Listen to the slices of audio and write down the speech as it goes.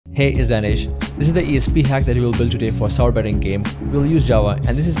Hey, it's Danish. This is the ESP hack that we will build today for Sauerbraten game. We'll use Java,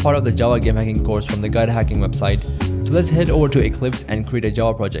 and this is part of the Java game hacking course from the GuidedHacking website. So let's head over to Eclipse and create a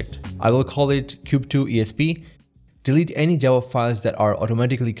Java project. I will call it Cube2 ESP. Delete any Java files that are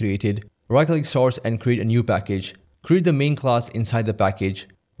automatically created. Right-click source and create a new package. Create the main class inside the package.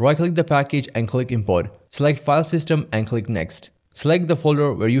 Right-click the package and click import. Select file system and click next. Select the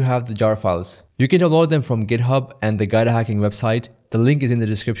folder where you have the jar files. You can download them from GitHub and the GuidedHacking website. The link is in the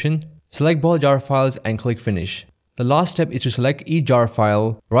description. Select both jar files and click finish. The last step is to select each jar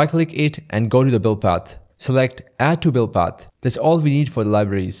file, right-click it and go to the build path. Select add to build path. That's all we need for the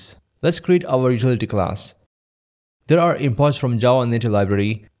libraries. Let's create our utility class. There are imports from Java native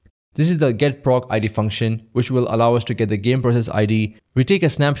library. This is the getProcID function, which will allow us to get the game process ID. We take a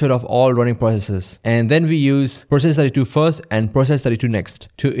snapshot of all running processes, and then we use process32 first and process32 next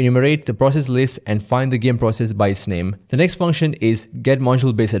to enumerate the process list and find the game process by its name. The next function is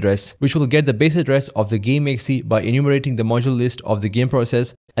getModule base address, which will get the base address of the game exe by enumerating the module list of the game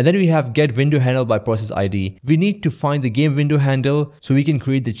process. And then we have getWindowHandle by process ID. We need to find the game window handle so we can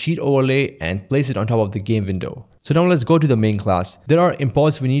create the cheat overlay and place it on top of the game window. So now let's go to the main class. There are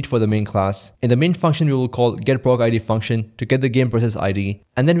imports we need for the main class. In the main function, we will call getProcID function to get the game process ID.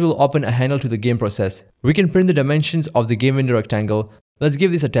 And then we will open a handle to the game process. We can print the dimensions of the game window rectangle. Let's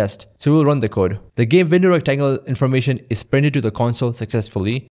give this a test. So we'll run the code. The game window rectangle information is printed to the console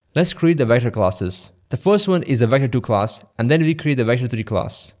successfully. Let's create the vector classes. The first one is the vector2 class, and then we create the vector3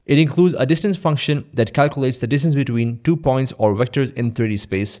 class. It includes a distance function that calculates the distance between 2 points or vectors in 3D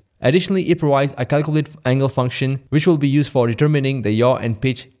space. Additionally, it provides a calculate angle function, which will be used for determining the yaw and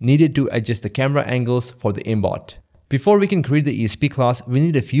pitch needed to adjust the camera angles for the aimbot. Before we can create the ESP class, we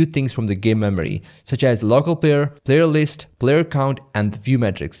need a few things from the game memory, such as the local player, player list, player count, and the view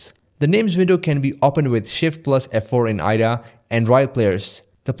metrics. The names window can be opened with Shift plus F4 in IDA and write players.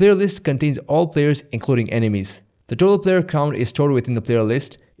 The player list contains all players including enemies. The total player count is stored within the player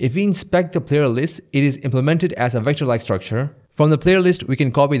list. If we inspect the player list, it is implemented as a vector-like structure. From the player list, we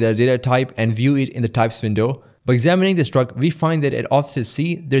can copy the data type and view it in the types window. By examining the struct, we find that at offset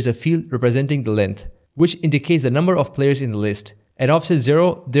C, there's a field representing the length, which indicates the number of players in the list. At offset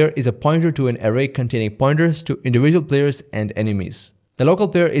 0, there is a pointer to an array containing pointers to individual players and enemies. The local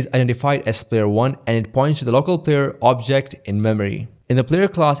player is identified as player 1 and it points to the local player object in memory. In the player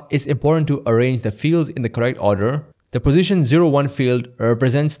class, it's important to arrange the fields in the correct order. The position 01 field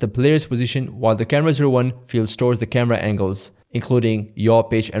represents the player's position, while the camera 01 field stores the camera angles, including yaw,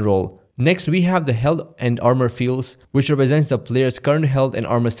 pitch, and roll. Next, we have the health and armor fields, which represents the player's current health and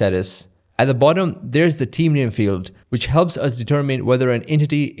armor status. At the bottom, there's the team name field, which helps us determine whether an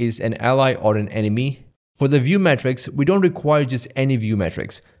entity is an ally or an enemy. For the view metrics, we don't require just any view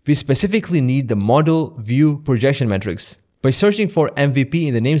metrics. We specifically need the model view projection metrics. By searching for MVP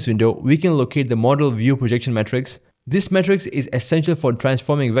in the names window, we can locate the model view projection metrics. This metrics is essential for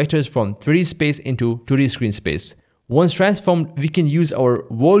transforming vectors from 3D space into 2D screen space. Once transformed, we can use our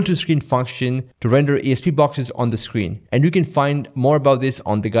world to screen function to render ESP boxes on the screen. And you can find more about this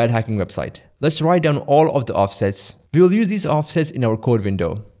on the GuidedHacking website. Let's write down all of the offsets. We will use these offsets in our code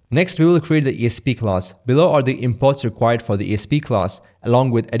window. Next, we will create the ESP class. Below are the imports required for the ESP class,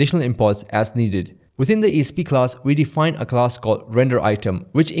 along with additional imports as needed. Within the ESP class, we define a class called renderItem,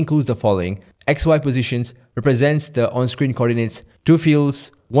 which includes the following. XY positions represents the on-screen coordinates. 2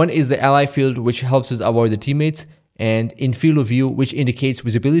 fields. One is the ally field, which helps us avoid the teammates, and in field of view, which indicates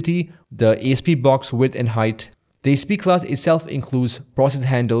visibility, the ESP box width and height. The ESP class itself includes process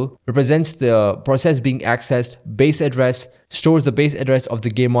handle, represents the process being accessed, base address, stores the base address of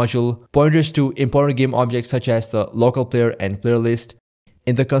the game module, pointers to important game objects such as the local player and player list.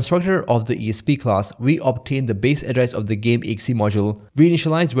 In the constructor of the ESP class, we obtain the base address of the game exe module. We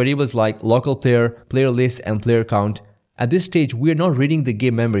initialize variables like local player, player list, and player count. At this stage, we are not reading the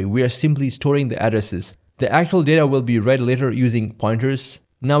game memory, we are simply storing the addresses. The actual data will be read later using pointers.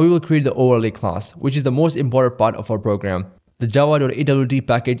 Now we will create the overlay class, which is the most important part of our program. The java.awt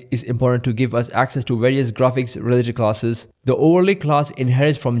package is important to give us access to various graphics related classes. The overlay class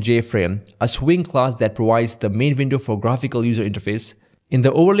inherits from JFrame, a swing class that provides the main window for graphical user interface. In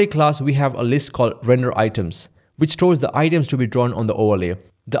the overlay class, we have a list called renderItems, which stores the items to be drawn on the overlay.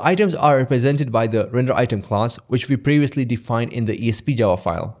 The items are represented by the renderItem class, which we previously defined in the ESP Java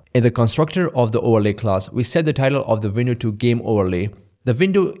file. In the constructor of the overlay class, we set the title of the window to game overlay. The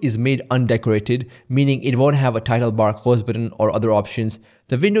window is made undecorated, meaning it won't have a title bar, close button, or other options.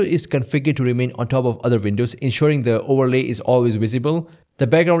 The window is configured to remain on top of other windows, ensuring the overlay is always visible. The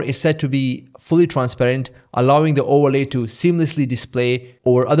background is set to be fully transparent, allowing the overlay to seamlessly display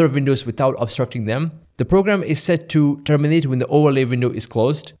over other windows without obstructing them. The program is set to terminate when the overlay window is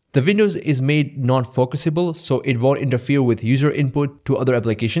closed. The window is made non-focusable, so it won't interfere with user input to other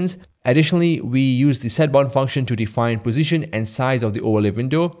applications. Additionally, we use the setBound function to define position and size of the overlay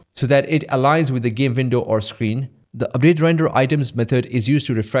window so that it aligns with the game window or screen. The update render items method is used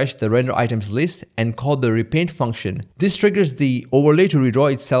to refresh the render items list and called the repaint function. This triggers the overlay to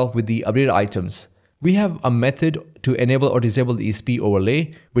redraw itself with the updated items. We have a method to enable or disable the ESP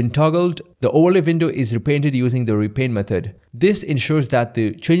overlay. When toggled, the overlay window is repainted using the repaint method. This ensures that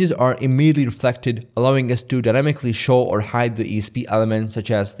the changes are immediately reflected, allowing us to dynamically show or hide the ESP elements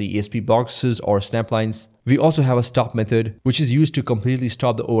such as the ESP boxes or snaplines. We also have a stop method, which is used to completely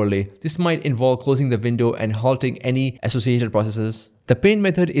stop the overlay. This might involve closing the window and halting any associated processes. The paint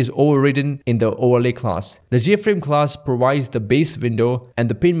method is overridden in the overlay class. The JFrame class provides the base window and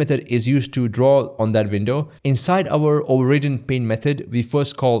the paint method is used to draw on that window. Inside our overridden paint method, we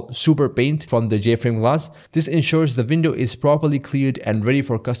first call super paint from the JFrame class. This ensures the window is properly cleared and ready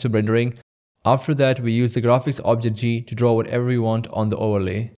for custom rendering. After that, we use the graphics object G to draw whatever we want on the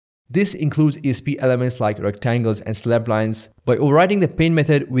overlay. This includes ESP elements like rectangles and slab lines. By overriding the paint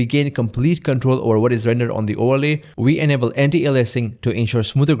method, we gain complete control over what is rendered on the overlay. We enable anti-aliasing to ensure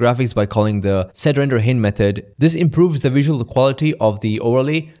smoother graphics by calling the setRenderHint method. This improves the visual quality of the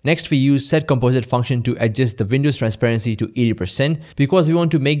overlay. Next, we use setComposite function to adjust the window's transparency to 80% because we want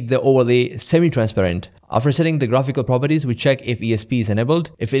to make the overlay semi-transparent. After setting the graphical properties, we check if ESP is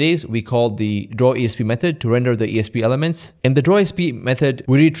enabled. If it is, we call the drawESP method to render the ESP elements. In the drawESP method,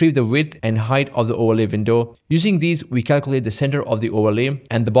 we retrieve the width and height of the overlay window. Using these, we calculate the center of the overlay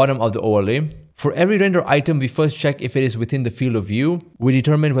and the bottom of the overlay. For every render item, we first check if it is within the field of view. We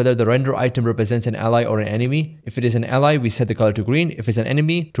determine whether the render item represents an ally or an enemy. If it is an ally, we set the color to green. If it's an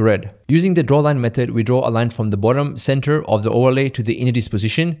enemy, to red. Using the drawLine method, we draw a line from the bottom center of the overlay to the entity's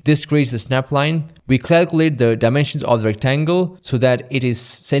position. This creates the snap line. We calculate the dimensions of the rectangle so that it is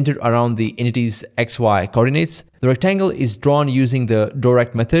centered around the entity's XY coordinates. The rectangle is drawn using the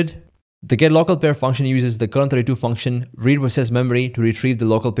drawRect method. The getLocalPair function uses the current32 function read process memory to retrieve the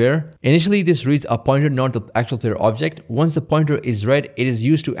local pair. Initially, this reads a pointer, not the actual player object. Once the pointer is read, it is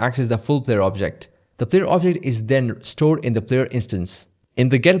used to access the full player object. The player object is then stored in the player instance. In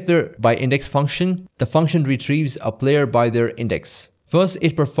the getPlayerByIndex function, the function retrieves a player by their index. First,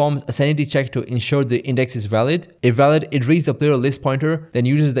 it performs a sanity check to ensure the index is valid. If valid, it reads the player list pointer, then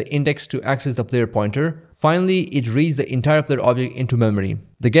uses the index to access the player pointer. Finally, it reads the entire player object into memory.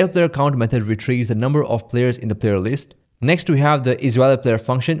 The getPlayerCount method retrieves the number of players in the player list. Next, we have the isValidPlayer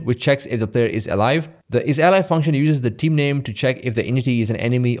function, which checks if the player is alive. The isAlive function uses the team name to check if the entity is an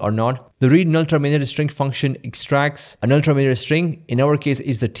enemy or not. The readNullTerminatorString function extracts a null terminator string. In our case,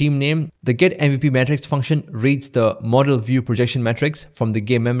 is the team name. The getMVPMatrix function reads the model view projection matrix from the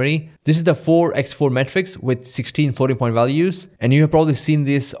game memory. This is the 4x4 matrix with 16 floating point values. And you have probably seen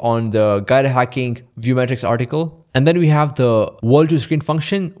this on the GuidedHacking view matrix article. And then we have the world-to-screen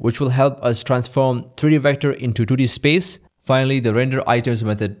function, which will help us transform 3D vector into 2D space. Finally, the renderItems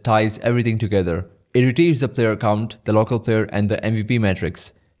method ties everything together. It retrieves the player count, the local player, and the MVP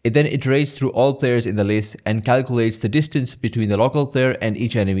matrix. It then iterates through all players in the list and calculates the distance between the local player and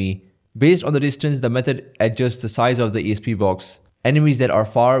each enemy. Based on the distance, the method adjusts the size of the ESP box. Enemies that are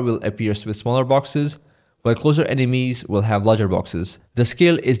far will appear with smaller boxes, while closer enemies will have larger boxes. The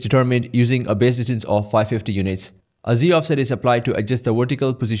scale is determined using a base distance of 550 units. A Z offset is applied to adjust the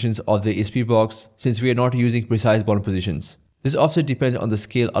vertical positions of the ESP box since we are not using precise bound positions. This offset depends on the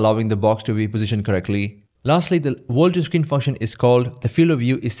scale, allowing the box to be positioned correctly. Lastly, the world-to-screen function is called. The field of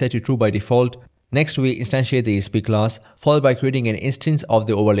view is set to true by default. Next, we instantiate the ESP class, followed by creating an instance of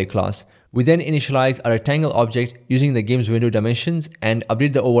the overlay class. We then initialize a rectangle object using the game's window dimensions and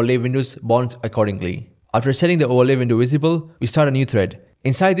update the overlay window's bounds accordingly. After setting the overlay window visible, we start a new thread.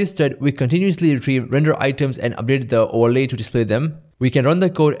 Inside this thread, we continuously retrieve render items and update the overlay to display them. We can run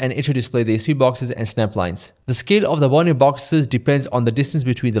the code and it should display the ESP boxes and snap lines. The scale of the bounding boxes depends on the distance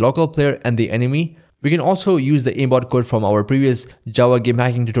between the local player and the enemy. We can also use the Aimbot code from our previous Java game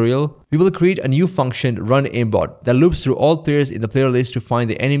hacking tutorial. We will create a new function, runAimbot, that loops through all players in the player list to find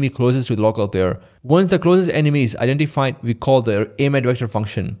the enemy closest to the local player. Once the closest enemy is identified, we call the aimAtVector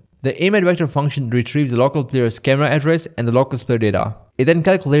function. The aimAtVector function retrieves the local player's camera address and the local player data. It then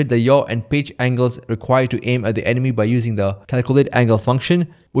calculates the yaw and pitch angles required to aim at the enemy by using the calculateAngle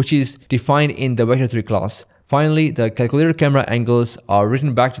function, which is defined in the Vector3 class. Finally, the calculated camera angles are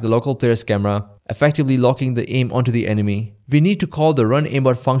written back to the local player's camera, effectively locking the aim onto the enemy. We need to call the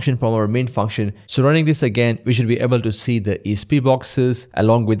runAimbot function from our main function, so running this again, we should be able to see the ESP boxes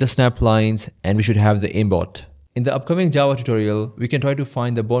along with the snap lines, and we should have the aimbot. In the upcoming Java tutorial, we can try to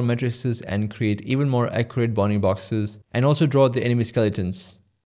find the bone matrices and create even more accurate bounding boxes and also draw the enemy skeletons.